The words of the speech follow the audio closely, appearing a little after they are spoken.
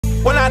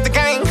Well, not the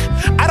gang.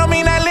 I don't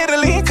mean that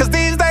literally, cause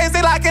these days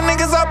they locking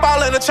niggas up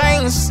all in the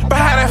chains.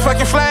 Behind that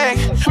fucking flag,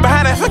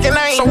 behind that fucking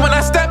name. So when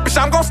I step,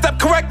 bitch, I'm gon' step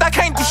correct. I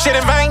can't do shit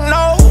in vain,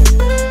 no.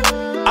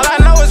 All I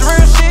know is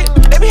real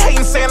shit. They be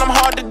hating saying I'm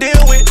hard to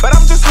deal with, but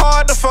I'm just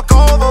hard to fuck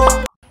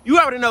over. You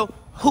already know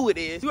who it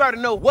is. You already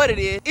know what it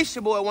is. It's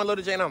your boy, One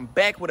Loaded J, and I'm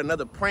back with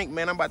another prank,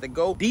 man. I'm about to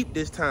go deep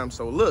this time.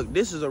 So look,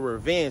 this is a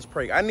revenge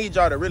prank. I need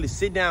y'all to really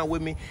sit down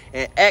with me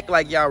and act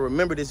like y'all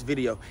remember this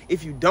video.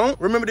 If you don't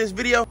remember this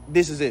video,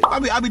 this is it.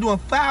 I be doing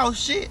foul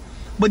shit,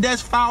 but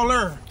that's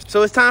fouler.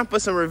 So it's time for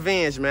some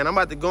revenge, man. I'm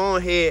about to go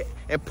ahead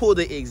and pull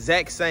the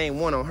exact same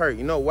one on her.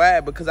 You know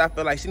why? Because I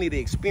feel like she need to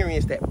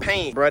experience that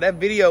pain. Bro, that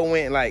video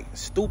went like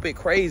stupid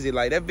crazy.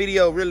 Like that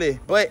video really.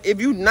 But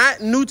if you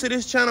not new to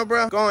this channel,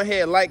 bro, go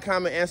ahead, like,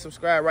 comment, and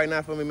subscribe right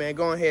now for me, man.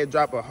 Go ahead,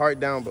 drop a heart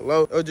down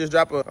below. Or just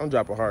drop a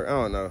heart. I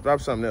don't know. Drop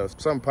something else.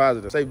 Something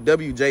positive. Say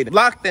WJ.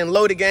 Locked and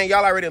loaded, gang.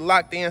 Y'all already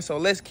locked in. So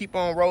let's keep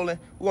on rolling.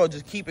 We're gonna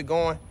just keep it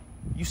going.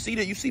 You see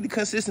the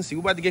consistency.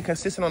 We're about to get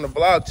consistent on the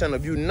vlog channel.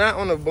 If you're not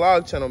on the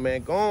vlog channel,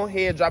 man, go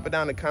ahead, drop it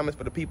down in the comments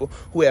for the people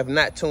who have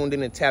not tuned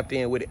in and tapped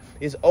in with it.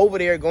 It's over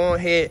there. Go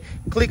ahead,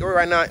 click it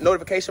right now,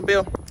 notification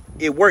bell.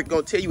 It worked.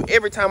 Gonna tell you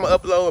every time I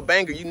upload a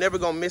banger. You never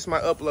gonna miss my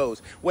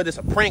uploads, whether it's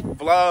a prank,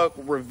 vlog,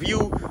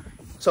 review.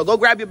 So go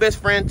grab your best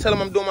friend, tell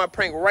them I'm doing my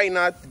prank right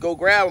now. Go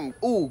grab them.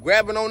 Ooh,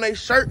 grab it on their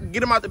shirt,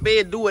 get them out the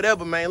bed, do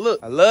whatever, man. Look,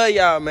 I love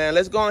y'all, man.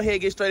 Let's go ahead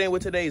and get straight in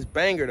with today's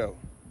banger, though.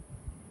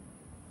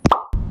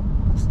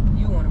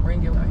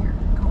 Bring you out here.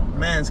 Come on, bro.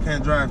 Mans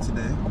can't drive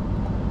today.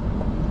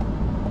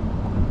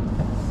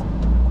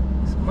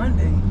 It's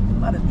Monday. A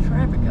lot of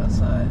traffic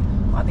outside.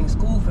 I think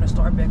school finna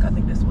start back. I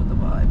think that's what the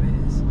vibe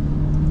is.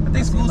 I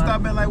think school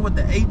start back like what,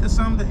 the 8th or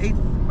something? The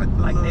 8th,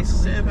 like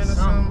next 7 or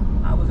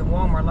something. I was in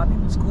Walmart. A lot of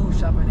people school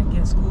shopping and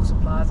getting school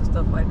supplies and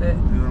stuff like that.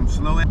 Dude, I'm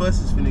slow.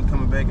 Buses finna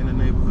coming back in the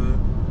neighborhood.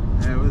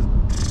 Yeah, it was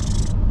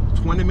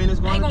 20 minutes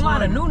going. I ain't gonna lie,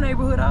 the new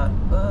neighborhood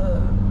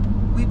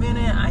we been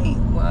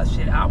in, well,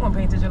 shit, I wasn't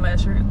paying attention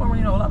last year. It wasn't,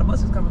 you know, a lot of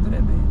buses coming through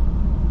that bit.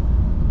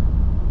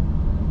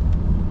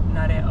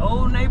 Now that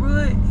old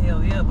neighborhood,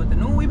 hell yeah, but the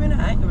new one we been in,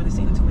 I ain't really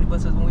seen too many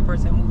buses when we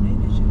first had moved in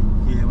and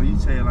shit. Yeah, when you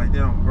say it like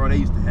that, bro, they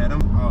used to have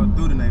them all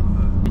through the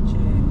neighborhood. Yeah.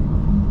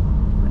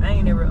 But I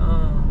ain't never,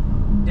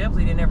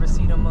 definitely didn't ever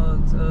see them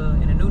mugs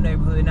in the new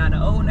neighborhood. Now in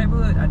the old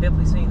neighborhood, I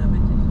definitely seen them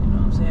bitches, you know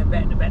what I'm saying,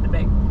 back to back to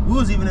back. We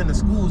was even in the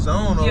school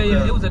zone over here.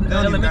 Yeah, it was an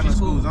elementary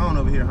school zone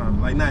over here, huh?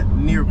 Like not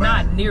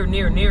nearby. Not near.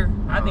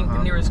 I think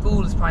the nearest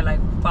school is probably like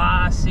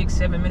 5, 6,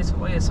 7 minutes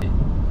away or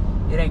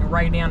something. It ain't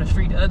right down the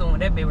street. The other one,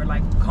 that bit were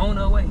like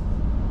Kona away.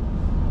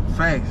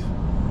 Facts.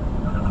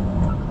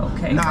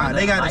 Okay. Nah,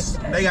 they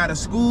got a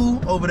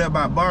school over there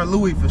by Bar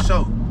Louie for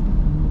sure.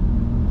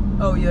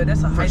 Oh yeah,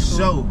 that's a high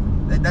school.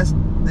 For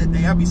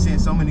sure. I be seeing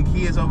so many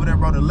kids over there,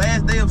 bro. The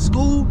last day of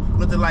school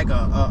looked like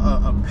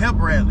a pep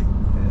rally.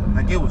 Yeah,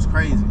 like it was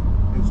crazy.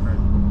 It was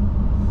crazy.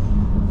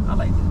 I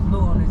like this blue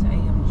on this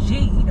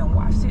AMG. He don't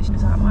watch this.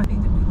 That's how I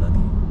need to be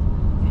looking.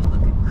 It's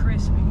looking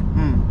crispy.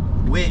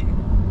 Wet.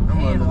 I'm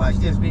gonna look like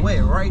this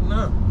wet right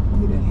now.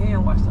 He done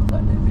hand washed up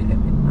like that bit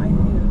nice.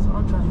 That's what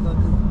I'm trying to go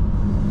do.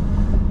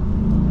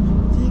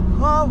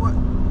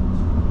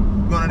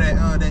 Going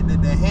to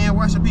that hand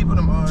washing people,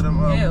 what's the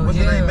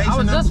name, Mason? I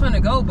was just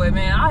finna go, but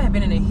man, I have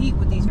been in the heat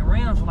with these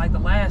rims for like the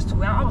last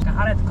 2 hours. I was gonna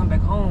have to come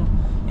back home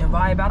and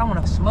vibe out. I don't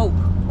want to smoke.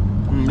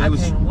 I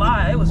can't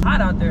lie, it was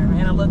hot out there,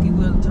 man. I lucky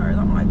wheels and tires.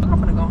 I'm like, I'm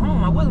gonna go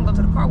home. I wasn't gonna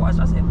go to the car wash.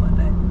 I said, fuck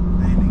that.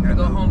 I'm gonna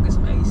go home, get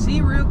some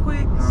AC real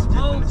quick,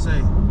 smoke,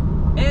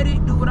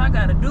 edit, do what I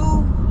gotta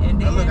do,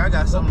 and then look, I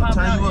got something to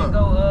turn you up. And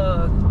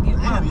go get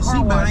my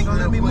car washed ain't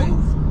gonna let me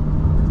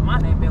move.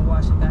 Mine ain't been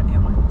washing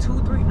goddamn like 2,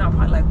 3, no,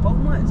 probably like 4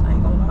 months. I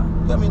ain't gonna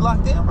lie. Got me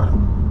locked in, bro.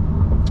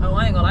 Oh,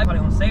 I ain't gonna lie, probably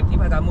on safety.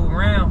 If I gotta move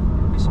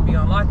around, it should be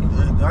unlocking.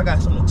 Yeah, I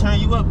got something to turn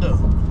you up though.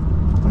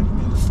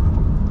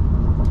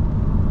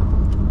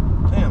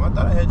 Damn, I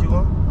thought I had you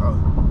on.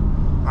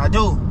 Oh, I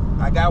do.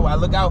 I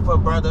look out for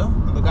brother.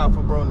 I look out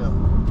for bro now.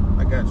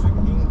 I got you. You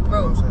know what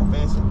I'm saying?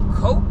 Fancy.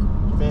 Coke?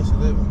 Fancy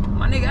living.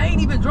 My nigga, I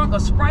ain't even drunk a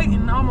Sprite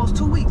in almost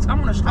 2 weeks.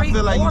 I'm on a straight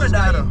water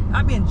diet.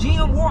 I've been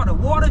gym water,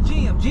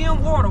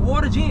 gym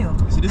water, gym.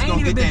 See, I ain't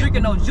even been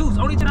drinking no juice.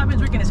 Only thing I've been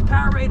drinking is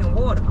Powerade and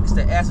water. It's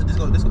the acid. This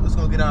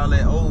gonna get all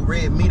that old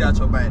red meat out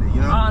your body,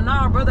 you know?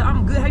 Nah, brother,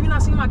 I'm good. Have you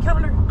not seen my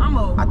calendar?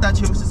 I thought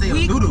you was to say a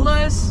week doodle.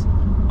 Plus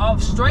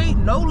of straight,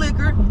 no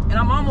liquor, and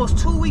I'm almost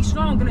 2 weeks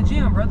strong in the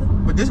gym, brother.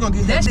 But this gonna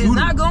get that is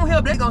not gonna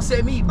help. That's gonna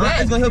set me back.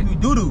 It's gonna help you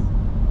doodle.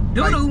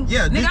 Doodoo? Like,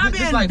 yeah, nigga, I've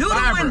been like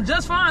doodooing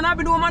just fine. I've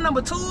been doing my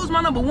number 2s,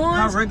 my number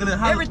 1s,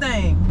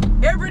 everything.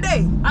 Every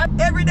day.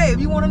 Every day,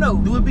 if you want to know.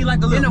 Do it be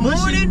like a little in the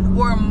mushy? morning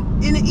or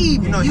in the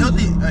evening. You know,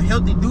 a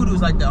healthy doodoo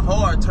is like the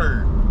hard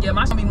turd. Yeah,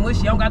 my shit be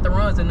mushy. I don't got the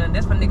runs and nothing.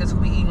 That's for niggas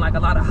who be eating like a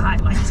lot of hot,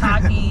 like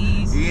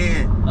Takis.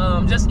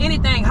 Yeah. Just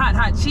anything hot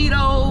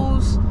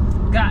Cheetos.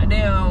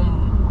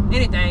 Goddamn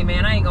anything,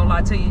 man. I ain't gonna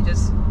lie to you.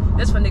 That's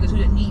for niggas who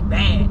just eat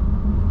bad.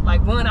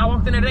 Like when I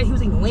walked in there today, he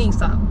was eating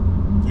Wingstop.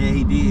 Yeah,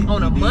 he did.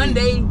 On a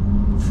Monday,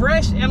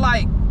 fresh at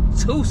like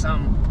 2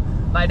 something.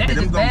 Like that is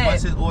just bad.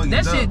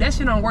 That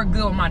shit don't work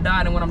good with my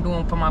diet and what I'm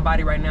doing for my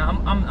body right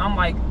now. I'm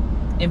like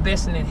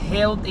investing in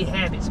healthy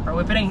habits, bro.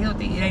 If it ain't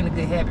healthy, it ain't a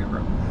good habit,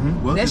 bro.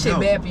 Well, that shit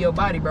bad for your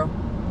body, bro.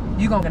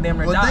 You gonna damn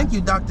near die. Well, thank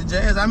you, Dr.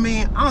 Jazz. I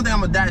mean, I don't think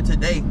I'm gonna die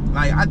today.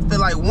 Like, I feel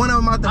like one of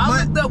them out the month.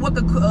 I looked up what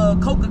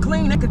could Coca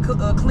clean. That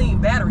could clean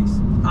batteries.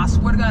 I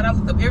swear to God, I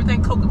looked up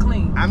everything Coca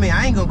clean. I mean,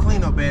 I ain't gonna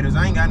clean no batteries.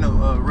 I ain't got no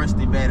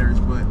rusty batteries,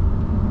 but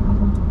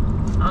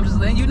I'm just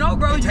letting you know,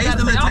 bro. You gotta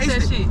stay off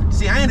that shit.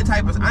 See, I ain't a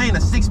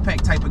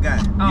 6-pack type of guy.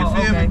 You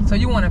feel me? So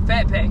you want a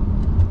fat pack?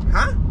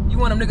 Huh? You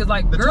want them niggas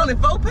like the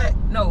 24-pack?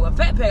 No, a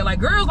fat pack. Like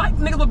girls like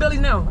niggas with bellies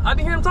now. I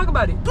been hearing them talk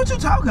about it. What you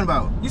talking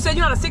about? You said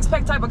you're not a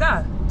 6-pack type of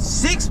guy.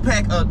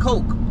 6-pack of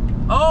Coke.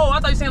 Oh, I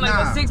thought you saying like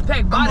a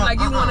 6-pack body, like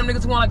you want them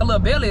niggas who want like a little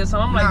belly or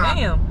something. I'm like,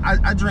 damn.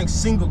 I drink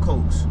single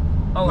Cokes.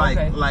 Oh,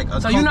 okay. Like a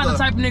so you're not the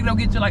type of nigga that'll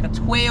get you like a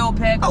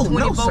 12-pack, a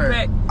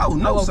 24-pack? Oh,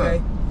 no,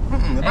 sir.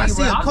 If I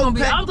see a Coke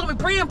pack, I was gonna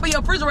be praying for your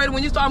refrigerator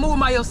when you start moving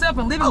by yourself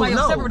and living by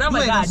yourself. I'm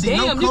like, God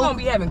damn, you gonna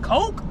be having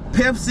Coke?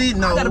 Pepsi,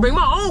 no. I gotta bring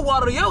my own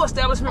water to your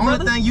establishment,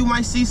 brother. Only thing you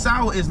might see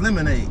sour is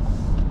lemonade.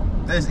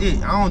 That's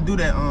it. I don't do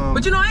that.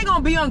 But you know, I ain't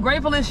gonna be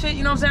ungrateful and shit.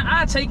 You know what I'm saying?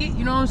 I take it.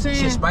 You know what I'm saying?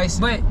 Shit spicy.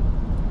 But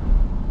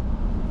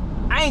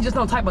I ain't just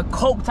no type of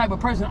Coke type of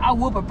person. I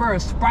would prefer a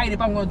Sprite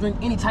if I'm gonna drink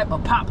any type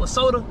of pop or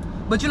soda.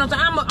 But you know what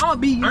I'm saying? I'm gonna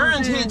be. You know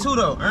Orange here too,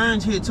 though.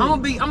 Orange here too. I'm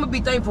gonna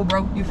be thankful,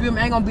 bro. You feel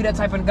me? I ain't gonna be that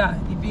type of guy.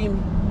 You feel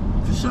me?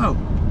 For sure.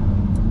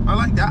 I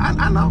like that.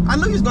 I know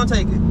you was gonna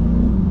take it.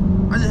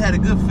 I just had a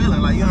good feeling,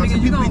 like, you know what I'm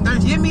saying? You gonna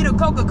give me the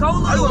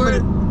Coca-Cola or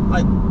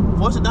like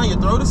force it down your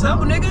throat or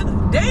something? No,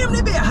 nigga. Damn,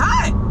 they be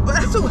hot.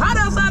 It's too hot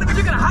outside to be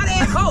drinking a hot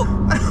ass Coke.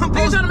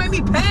 Niggas trying to make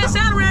me pass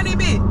out around this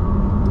bitch.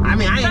 I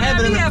mean, I ain't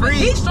having it in the fridge.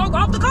 Heat stroke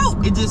off the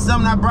Coke. It's just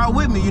something I brought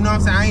with me, you know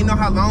what I'm saying? I ain't know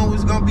how long it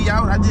was gonna be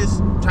out. I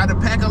just try to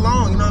pack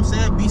along, you know what I'm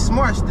saying? Be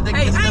smart.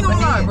 Hey, I ain't gonna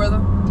lie, brother.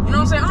 You know what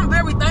I'm saying? I'm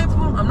very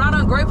thankful. I'm not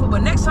ungrateful,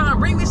 but next time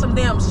bring me some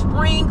damn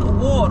spring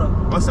water.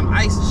 Or some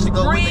ice to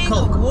go with the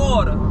Coke. Spring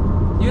water.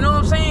 You know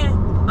what I'm saying?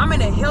 I'm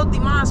in a healthy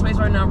mind space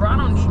right now, bro. I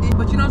don't need it.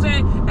 But you know what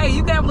I'm saying? Hey,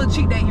 you can have a little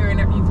cheat day here and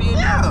there. You feel me?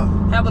 Yeah.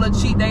 Have a little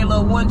cheat day,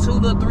 little 1, 2,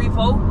 little 3, 4.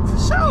 For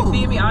sure. You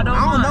feel me? I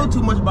don't know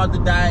too much about the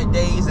diet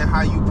days and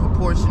how you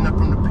proportion up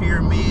from the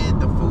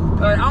pyramid, the food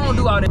pyramid. I don't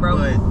do all that, bro.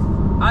 But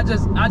I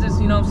just,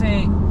 you know what I'm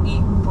saying,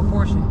 eat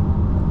proportion.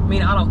 I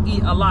mean, I don't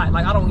eat a lot.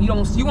 Like you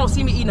won't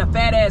see me eating a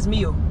fat ass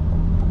meal.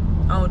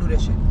 I don't do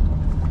that shit.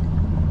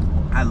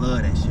 I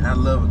love that shit. I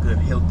love a good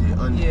healthy,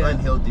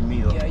 unhealthy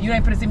meal. Yeah, you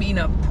ain't finna see me eating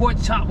a pork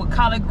chop with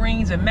collard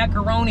greens and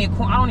macaroni and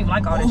corn. I don't even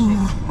like all that shit.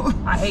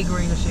 I hate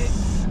green and shit.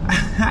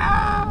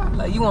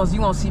 Like you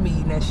won't see me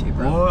eating that shit,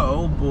 bro. Boy,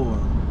 oh boy.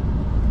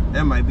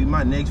 That might be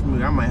my next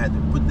meal. I might have to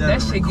put that on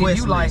the request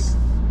give you list.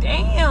 Like,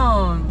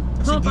 damn.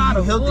 Pump out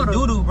of healthy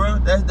doo-doo, bro.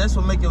 That's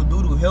what make your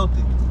doo-doo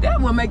healthy.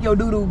 That what make your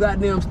doo-doo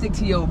goddamn stick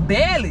to your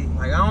belly.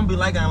 Like, I don't be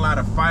liking a lot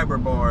of fiber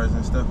bars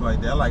and stuff like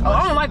that. I like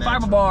I don't like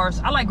fiber bars.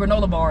 I like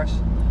granola bars.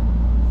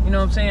 You know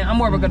what I'm saying? I'm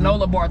more of a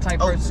granola bar type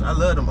person. I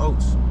love them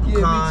oats.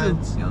 Yeah, me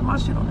too. Yeah, my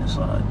shit on this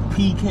side.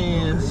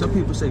 Pecans. Some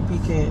people say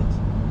pecans.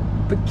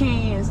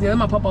 Pecans. Yeah,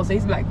 my papa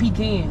says like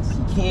pecans.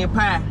 Pecan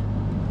pie.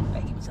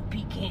 Like, give me some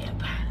pecan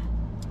pie.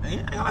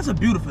 Man, that's a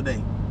beautiful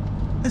day.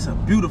 It's a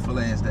beautiful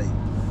ass day.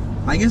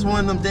 Like, it's one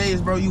of them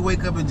days, bro, you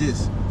wake up and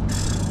just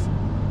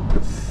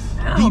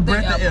deep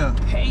breath of air.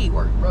 Pay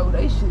work, bro.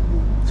 They should be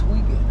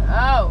tweaking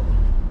out.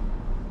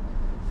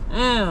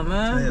 Damn,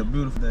 man. Yeah,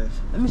 beautiful day.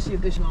 Let me see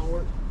if this shit don't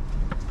work.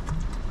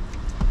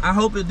 I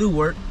hope it do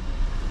work.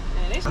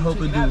 Man, I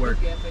hope it do work.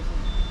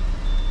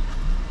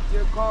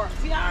 Your car.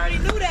 See, I already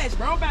knew that,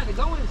 bro. I'm about to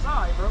go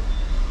inside, bro.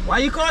 Why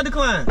you car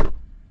decline?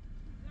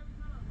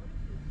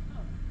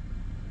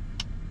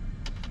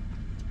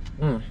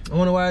 I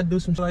wonder why I do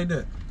some shit like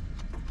that.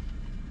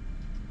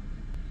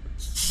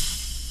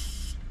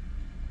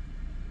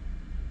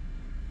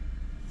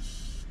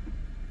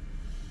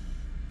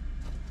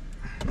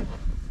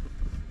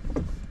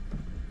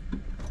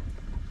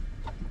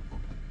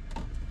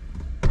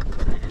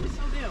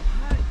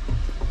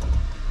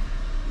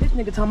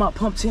 Nigga talking about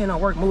pump 10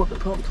 on work, move up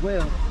to pump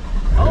 12.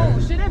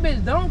 Oh shit, that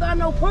bitch don't got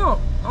no pump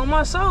on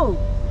my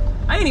soul.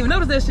 I ain't even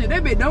noticed that shit.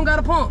 That bitch don't got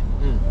a pump.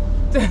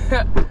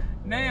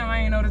 Damn, I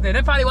ain't noticed that.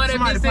 That's probably why that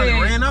bitch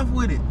said ran off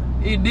with it.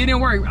 It didn't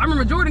work. I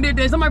remember Jordan did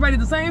that. Somebody did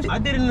the same shit. I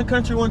did it in the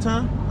country one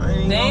time.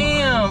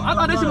 Damn, I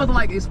thought that shit was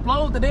like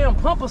explode the damn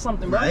pump or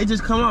something, bro. Nah, it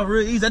just come out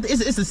real easy.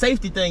 It's a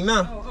safety thing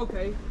now. Oh,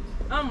 okay.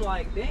 I'm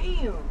like,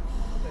 damn.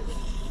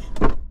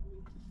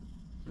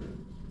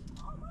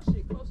 Oh, my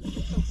shit close to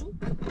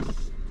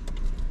the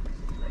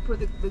put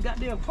the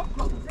goddamn pump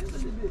close to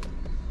the bit.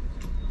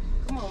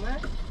 Come on, man.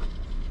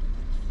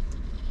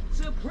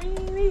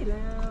 Supreme me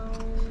down.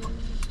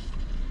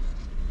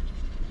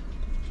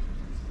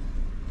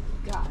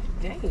 God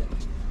damn.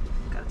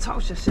 Gotta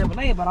talk to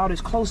Chevrolet about all this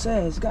close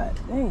ass. God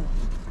damn.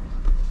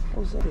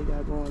 What's that they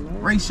got going,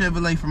 man? Rate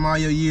Chevrolet from all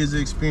your years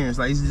of experience.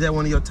 Like, is that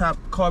one of your top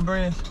car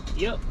brands?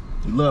 Yep.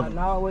 You love it.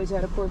 I always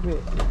had a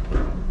Corvette.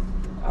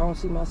 I don't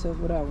see myself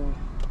without one.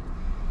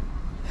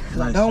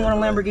 Nice I don't Chevrolet.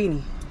 want a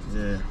Lamborghini.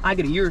 Yeah. I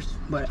get a yours,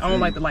 but I don't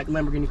like the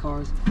Lamborghini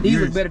cars. These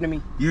look better than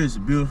me. Yours is a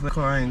beautiful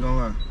car, I ain't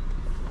gonna lie.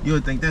 You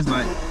would think that's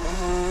like...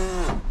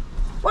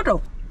 What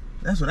though?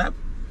 That's what I...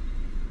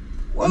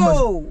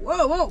 Whoa,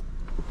 whoa.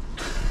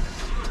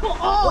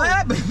 Oh. What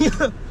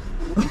happened?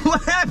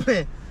 What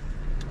happened?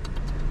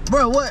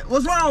 Bro,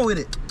 what's wrong with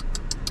it?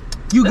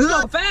 You This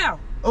good? foul.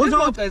 What's This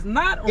wrong? is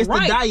not It's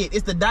right. the diet.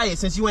 It's the diet.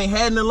 Since you ain't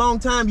had it in a long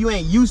time, you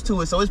ain't used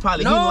to it. So it's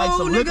probably hitting like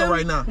some liquor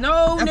right now.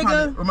 No, that nigga.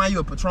 probably remind you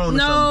of Patron or something.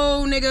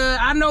 No, nigga.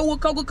 I know what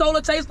Coca-Cola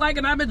tastes like,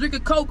 and I've been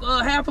drinking Coke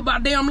half of my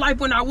damn life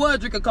when I was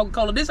drinking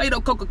Coca-Cola. This ain't no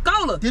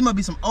Coca-Cola. This must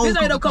be some old This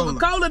ain't Coca-Cola. no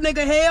Coca-Cola,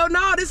 nigga. Hell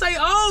no. This ain't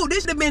old.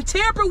 This have been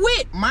tampered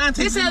with. Mine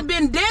tastes This has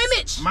been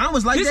damaged. Mine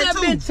was like this that has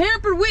too. been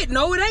tampered with.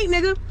 No, it ain't,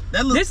 nigga.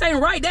 This ain't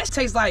right. That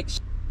tastes like...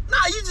 Nah,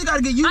 you just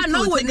gotta get used I know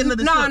to it. what. Take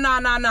another Nah. sip.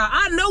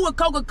 I know what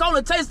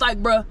Coca-Cola tastes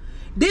like, bruh.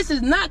 This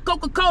is not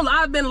Coca-Cola.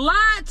 I've been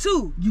lied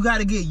to. You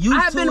gotta get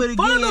used to it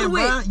again,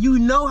 bro. You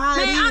know how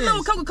it is. Man, I know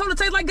what Coca-Cola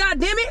tastes like,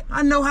 goddamn it.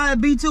 I know how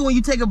it be too when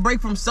you take a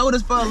break from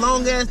sodas for a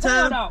long ass time.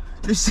 Hell no.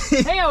 The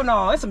shit. Hell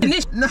no. It's some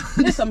shit. No.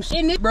 It's some shit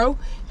in it, bro.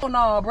 Hell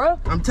no, bro.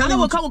 I'm telling I know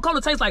you what Coca-Cola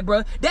tastes like,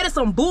 bro. That is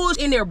some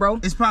bullshit in there, bro.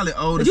 It's probably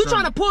old or You something.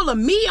 trying to pull a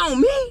me on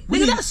me?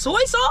 Nigga, that's soy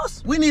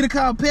sauce? We need to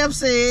call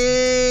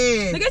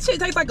Pepsi. Nigga, that shit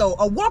tastes like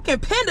a walking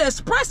Panda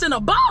Express in a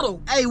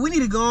bottle. Hey, we need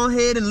to go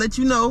ahead and let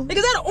you know.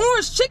 Nigga, that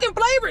orange chicken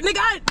flavor?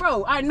 Nigga,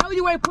 bro, I know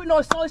you ain't putting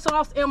no soy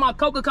sauce in my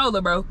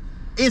Coca-Cola, bro.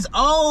 It's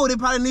old. It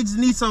probably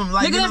needs some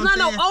like. Nigga, you know that's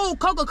not what no old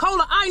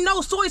Coca-Cola. I know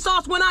soy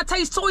sauce when I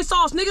taste soy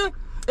sauce, nigga.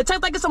 It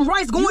tastes like it's some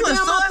rice going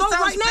down my throat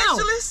right now.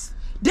 Specialist?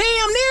 Damn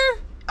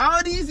near.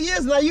 All these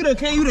years now, you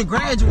done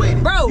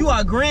graduated. Bro. You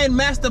are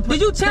grandmaster. Did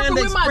you tamper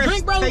with my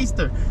drink, bro?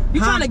 Taster. You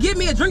trying to give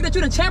me a drink that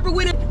you done tamper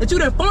with it, that you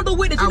done fondled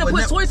with, that you done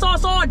put soy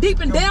sauce all deep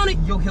and down it?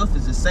 Your health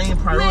is the same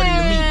priority to me.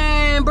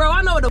 Man, bro,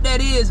 I know what that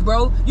is,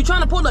 bro. You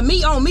trying to pull the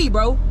meat on me,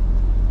 bro.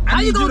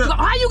 How you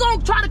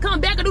gonna try to come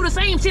back and do the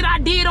same shit I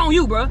did on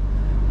you, bro?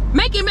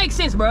 Make it make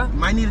sense, bro.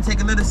 Might need to take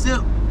another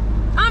sip.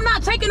 I'm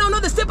not taking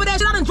another sip of that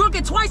shit. I done drunk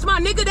it twice,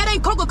 my nigga. That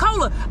ain't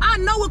Coca-Cola. I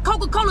know what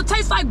Coca-Cola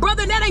tastes like,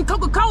 brother. That ain't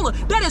Coca-Cola.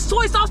 That is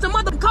soy sauce and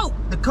mother Coke.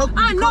 The Coke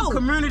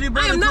community,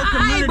 bro. I am not.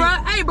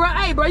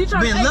 Hey, bro. You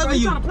trying been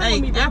loving you. to play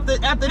with me, bro?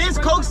 After this,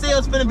 Coke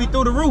sales finna be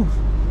through the roof.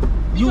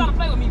 You trying to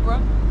play with me, bro?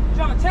 You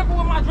trying to tamper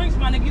with my drinks,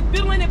 my nigga? You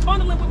fiddling and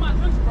bundling with my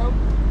drinks, bro?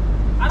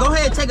 Go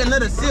ahead, take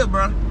another sip,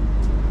 bro.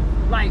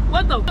 Like,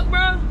 what the fuck,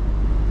 bro?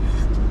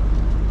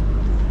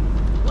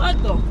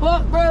 What the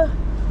fuck, bro?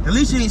 At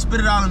least you ain't spit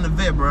it all in the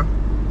vet, bro.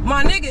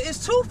 My nigga,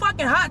 it's too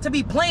fucking hot to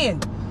be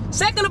playing.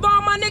 Second of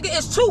all, my nigga,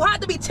 it's too hot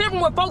to be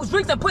tampering with folks'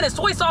 drinks and putting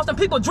soy sauce in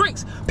people's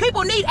drinks.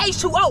 People need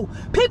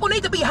H2O. People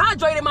need to be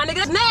hydrated, my nigga.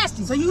 That's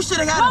nasty. So you should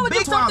have got Why a would big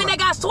you something that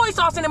got soy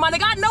sauce in it, my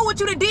nigga? I know what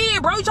you done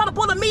did, bro. You trying to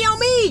pull a me on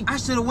me. I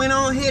should have went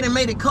on ahead and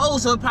made it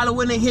cold so it probably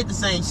wouldn't have hit the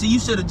same. So you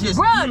should have just...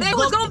 Bruh, they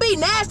was gonna be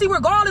nasty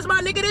regardless,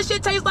 my nigga. This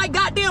shit tastes like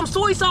goddamn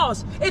soy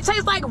sauce. It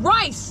tastes like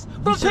rice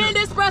from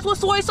Panda Express with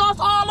soy sauce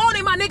all on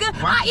it, my nigga.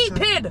 I eat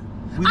Panda.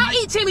 I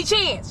eat Timmy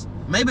Chance.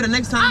 Maybe the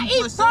next time I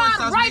eat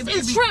fried rice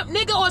and shrimp,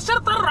 nigga, or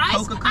shrimp fried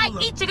rice. I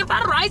eat chicken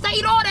fried rice. I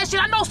eat all that shit.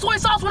 I know soy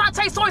sauce when I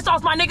taste soy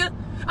sauce, my nigga.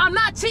 I'm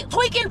not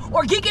tweaking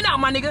or geeking out,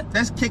 my nigga.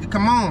 That's kicking.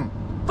 Come on.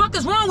 Fuck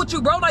is wrong with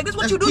you, bro? Like, this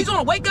what you do? You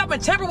gonna wake up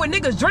and tamper with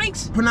niggas'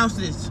 drinks? Pronounce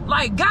this.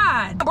 Like,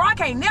 God, bro, I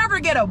can't never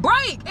get a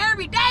break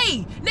every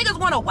day. Niggas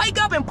wanna wake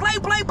up and play.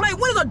 When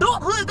is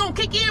adulthood gonna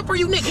kick in for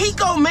you niggas?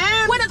 Kiko,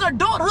 man. When is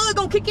adulthood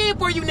gonna kick in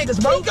for you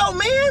niggas, bro? Kiko,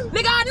 man.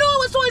 Nigga, I knew it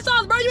was soy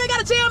sauce, bro. You ain't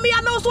gotta tell me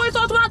I know soy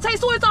sauce when I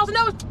taste soy sauce, and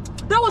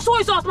that was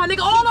soy sauce, my nigga,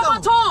 all on my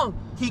tongue.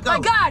 Kiko.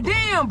 Like,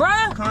 goddamn, bro.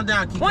 Calm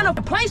down, Kiko. Wanna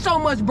play so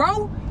much,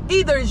 bro?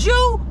 Either it's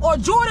you or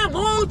Jordan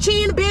Long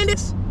Chin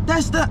Bandits.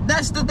 That's the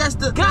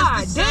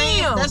God same.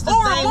 damn. That's the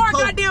or same more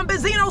Coke. goddamn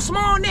Benzino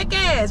small neck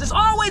ass. It's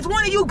always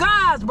one of you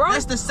guys, bro.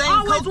 That's the same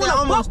always Coke that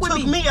almost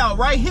took me out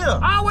right here.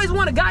 I always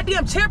want to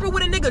goddamn tamper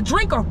with a nigga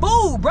drink or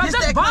food, bro. Just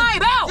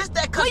vibe out. Just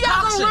that When y'all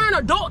concoction. gonna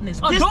learn adultness?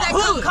 Just that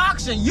Adulthood.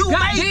 concoction. You made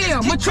this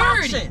Goddamn,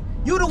 maturity. concoction.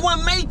 You the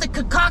one made the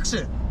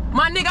concoction.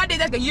 My nigga, I did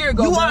that like a year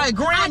ago, You bro. are a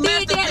grandmaster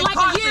I did that like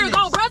a year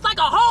ago, bro. It's like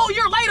a whole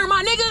year later,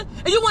 my nigga.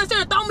 And you want to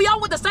sit and throw me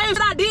out with the same shit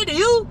I did to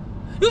you?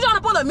 You trying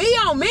to pull a me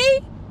on me?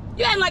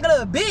 You ain't like a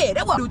little bit.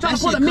 That's what you trying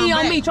to pull a me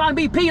on me, trying to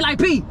be P like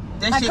P.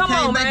 That like, shit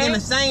came back in the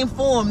same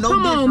form, no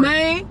different. Come on,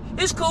 man.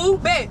 It's cool.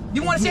 Bet.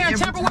 You want to sit and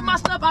tamper with my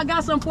stuff? I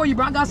got something for you,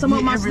 bro. I got some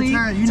up my sleeve.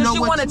 Since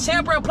you want to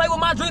tamper and play with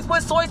my drinks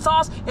with soy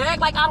sauce and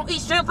act like I don't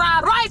eat shrimp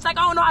fried rice, like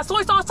I don't know how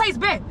soy sauce tastes,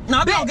 bet. No,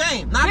 I be on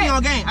game. No, I be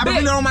on game. I've been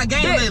really on my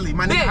game lately,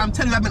 my nigga. I'm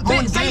telling you, I've been on the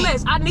game. Say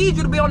less. I need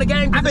you to be on the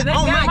game. I've been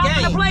on my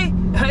game. I'm gonna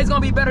play. It's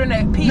gonna be better than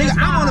that PS5. Nigga,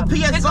 I'm on a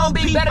PS4, It's gonna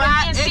be better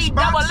than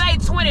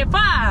NCAA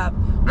 25.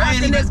 Watch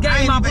the next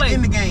game I play.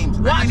 In the games.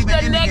 Watch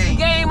the next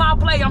game I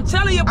play. I'm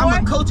telling you, boy.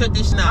 I'm a coach at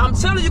this now. I'm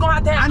telling you, you're gonna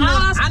have to have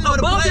eyes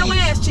above your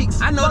ass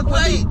cheeks. I know the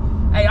play.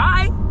 Hey, all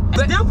right.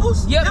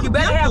 Dimples? Yep, you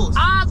better have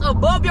eyes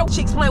above your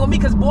cheeks playing with me,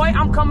 cause boy,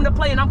 I'm coming to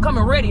play and I'm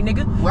coming ready,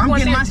 nigga. Well, I'm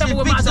getting my shit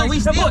fixed, so we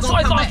still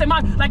gonna come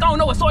back. Like, I don't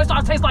know what soy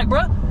sauce tastes like,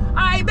 bruh. All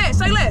right, bet.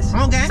 Say less.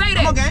 I'm on game. Say that.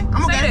 I'm on game.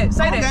 I'm on game.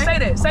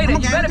 Say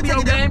that. You better be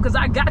on game, because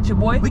I got you,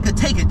 boy. We could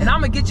take it. And I'm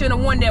going to get you in the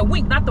one that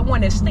weak, not the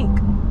one that stink.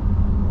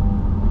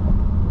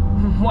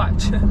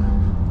 Watch.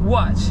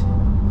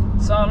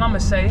 That's all I'm going to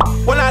say.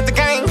 Well, not the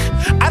gang.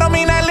 I don't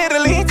mean that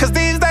literally, because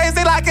these days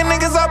they locking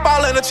niggas up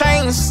all in the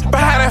chains.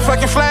 Behind that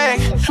fucking flag,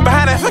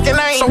 behind that fucking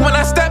name. So when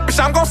I step, bitch,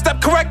 I'm gon'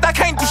 step correct. I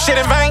can't do shit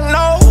in vain,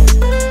 no.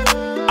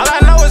 All I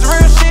know is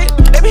real